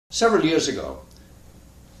Several years ago,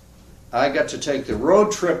 I got to take the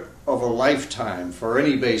road trip of a lifetime for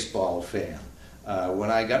any baseball fan.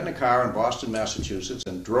 When I got in a car in Boston, Massachusetts,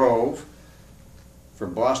 and drove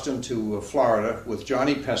from Boston to Florida with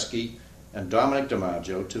Johnny Pesky and Dominic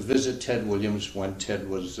DiMaggio to visit Ted Williams when Ted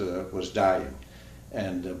was dying.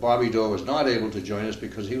 And Bobby Doe was not able to join us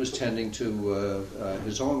because he was tending to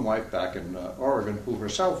his own wife back in Oregon, who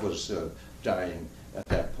herself was dying at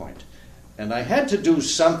that point. And I had to do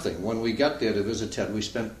something when we got there to visit Ted. We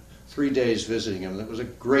spent 3 days visiting him, and it was a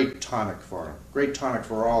great tonic for him, great tonic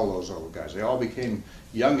for all those old guys. They all became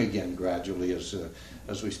young again gradually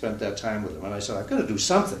as we spent that time with him. And I said, I've got to do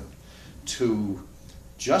something to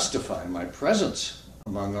justify my presence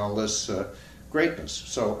among all this greatness.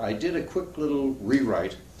 So I did a quick little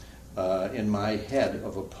rewrite in my head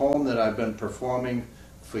of a poem that I've been performing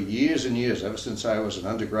for years and years, ever since I was an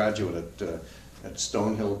undergraduate at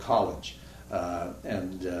Stonehill College.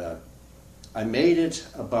 I made it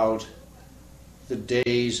about the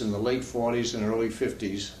days in the late 40s and early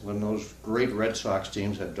 50s when those great Red Sox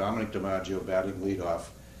teams had Dominic DiMaggio batting leadoff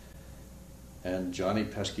and Johnny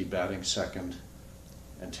Pesky batting second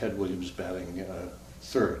and Ted Williams batting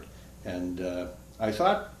third. And I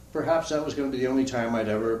thought perhaps that was going to be the only time I'd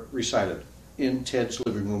ever recite it in Ted's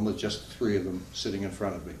living room with just the three of them sitting in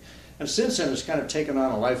front of me. And since then it's kind of taken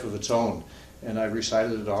on a life of its own, and I've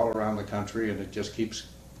recited it all around the country, and it just keeps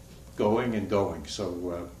going and going.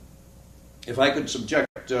 So if I could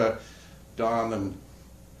subject Dom and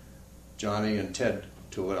Johnny and Ted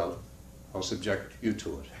to it, I'll subject you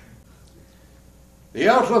to it. The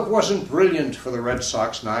outlook wasn't brilliant for the Red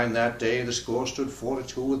Sox 9 that day. The score stood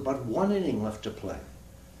 4-2 with but one inning left to play.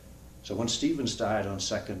 So when Stevens died on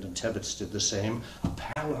second and Tebbets did the same, a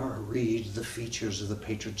pallor read the features of the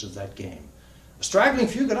patrons of that game. A straggling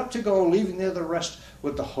few got up to go, leaving there the rest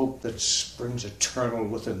with the hope that springs eternal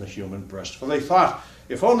within the human breast. For they thought,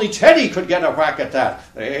 if only Teddy could get a whack at that,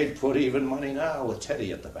 they'd put even money now with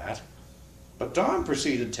Teddy at the bat. But Dom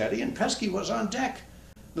preceded Teddy, and Pesky was on deck.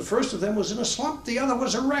 The first of them was in a slump, the other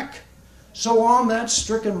was a wreck. So on that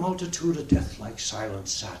stricken multitude a death-like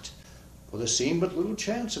silence sat, for there seemed but little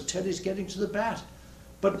chance of Teddy's getting to the bat.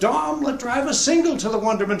 But Dom let drive a single to the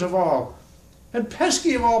wonderment of all, and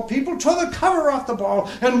Pesky, of all people, tore the cover off the ball.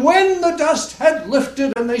 And when the dust had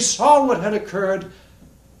lifted and they saw what had occurred,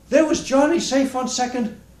 there was Johnny safe on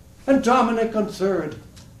second and Dominic on third.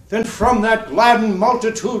 Then from that gladdened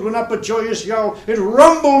multitude went up a joyous yell. It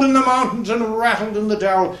rumbled in the mountains and rattled in the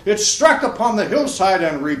dell. It struck upon the hillside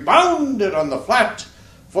and rebounded on the flat.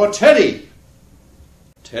 For Teddy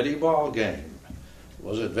Ball Game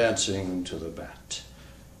was advancing to the bat.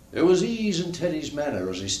 There was ease in Teddy's manner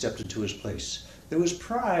as he stepped into his place. There was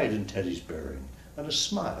pride in Teddy's bearing and a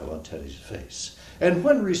smile on Teddy's face. And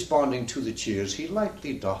when responding to the cheers, he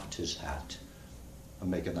lightly doffed his hat. I'm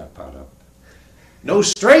making that part up. No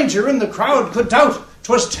stranger in the crowd could doubt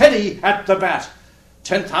 'twas Teddy at the bat.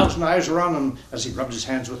 10,000 eyes were on him as he rubbed his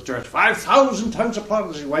hands with dirt. 5,000 tongues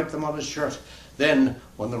applauded as he wiped them on his shirt. Then,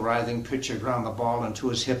 when the writhing pitcher ground the ball into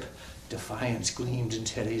his hip, defiance gleamed in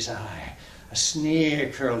Teddy's eye. A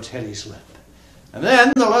sneer curled Teddy's lip. And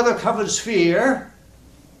then the leather-covered sphere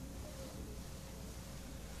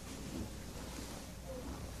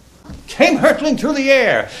came hurtling through the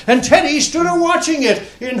air, and Teddy stood a-watching it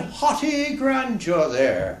in haughty grandeur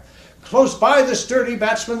there. Close by the sturdy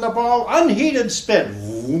batsman the ball unheeded sped.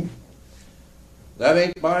 Vroom. That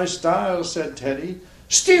ain't my style, said Teddy.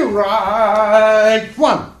 Steer right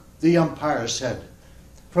one, the umpire said.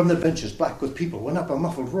 From the benches, black with people, went up a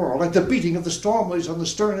muffled roar, like the beating of the storm waves on the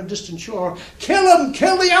stern and distant shore. Kill him!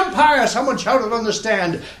 Kill the umpire! Someone shouted on the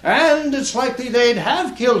stand, and it's likely they'd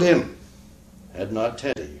have killed him had not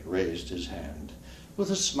Teddy raised his hand. With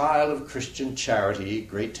a smile of Christian charity,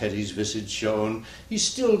 great Teddy's visage shone. He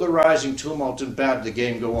stilled the rising tumult and bade the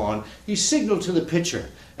game go on. He signaled to the pitcher,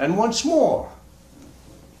 and once more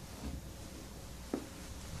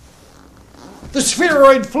the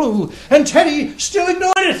spheroid flew, and Teddy still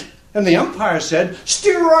ignored it. And the umpire said,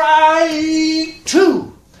 steer right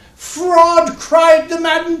two. Fraud, cried the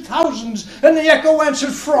maddened thousands, and the echo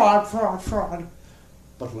answered, fraud, fraud, fraud.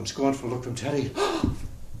 But one scornful look from Teddy,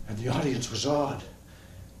 and the audience was awed.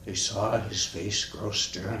 They saw his face grow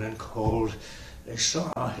stern and cold. They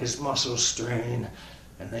saw his muscles strain,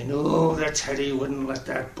 and they knew that Teddy wouldn't let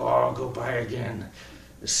that ball go by again.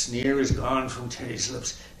 The sneer is gone from Teddy's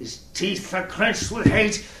lips. His teeth are clenched with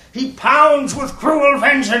hate. He pounds with cruel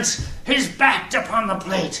vengeance, his back upon the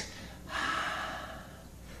plate.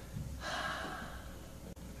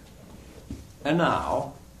 And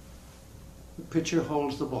now, the pitcher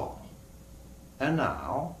holds the ball. And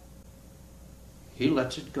now, he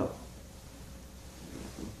lets it go.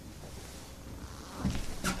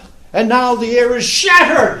 And now the air is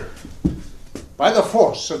shattered by the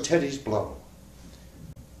force of Teddy's blow.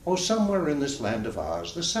 Oh, somewhere in this land of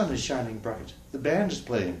ours, the sun is shining bright. The band is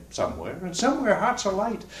playing somewhere, and somewhere hearts are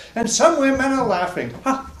light, and somewhere men are laughing,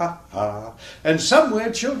 ha, ha, ha, and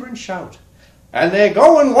somewhere children shout. And they're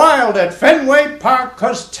going wild at Fenway Park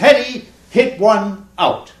 'cause Teddy hit one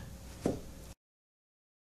out.